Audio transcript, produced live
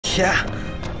Yeah,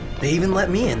 they even let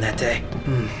me in that day.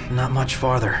 Not much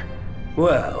farther.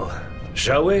 Well,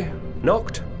 shall we,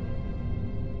 Noct?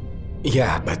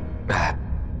 Yeah, but...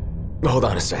 hold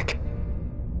on a sec.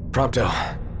 Prompto,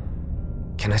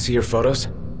 can I see your photos?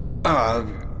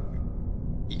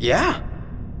 Yeah?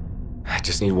 I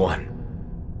just need one.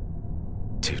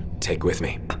 To take with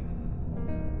me.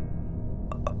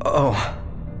 Oh,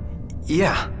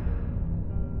 yeah.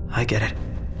 I get it.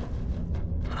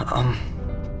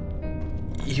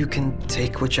 You can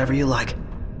take whichever you like.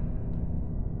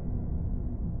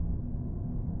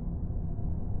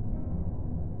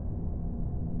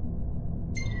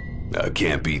 I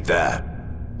can't beat that.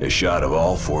 A shot of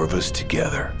all four of us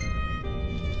together.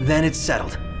 Then it's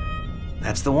settled.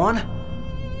 That's the one?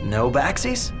 No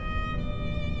backsies?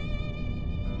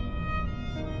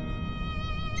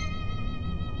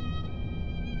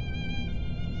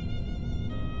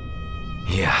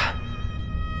 Yeah.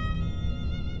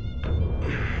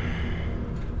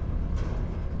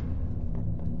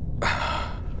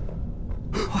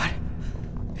 What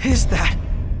is that?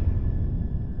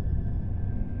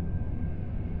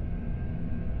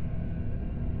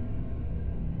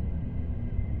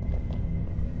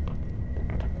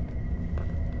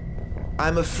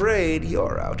 I'm afraid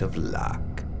you're out of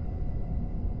luck.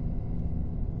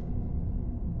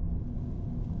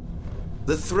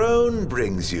 The throne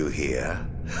brings you here.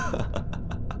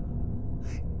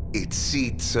 It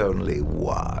seats only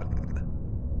one.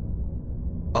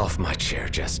 Off my chair,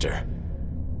 Jester.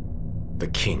 The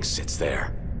king sits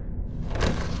there.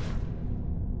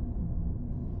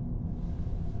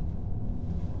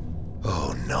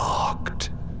 Oh, Noct.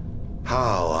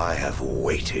 How I have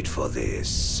waited for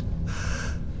this.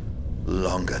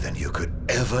 Longer than you could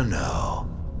ever know.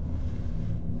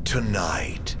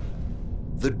 Tonight,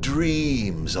 the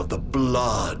dreams of the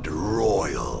Blood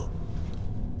Royal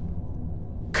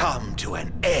come to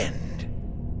an end.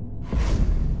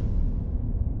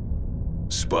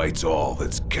 Spite's all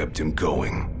that's kept him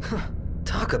going.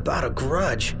 Talk about a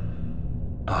grudge.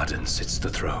 Aden sits the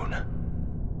throne.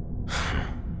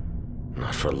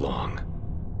 Not for long.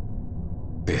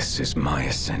 This is my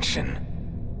ascension.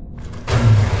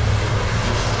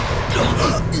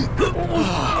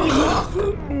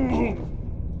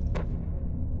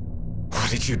 What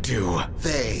did you do?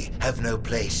 They have no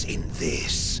place in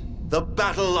this. The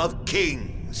Battle of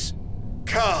Kings.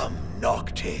 Come,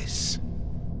 Noctis.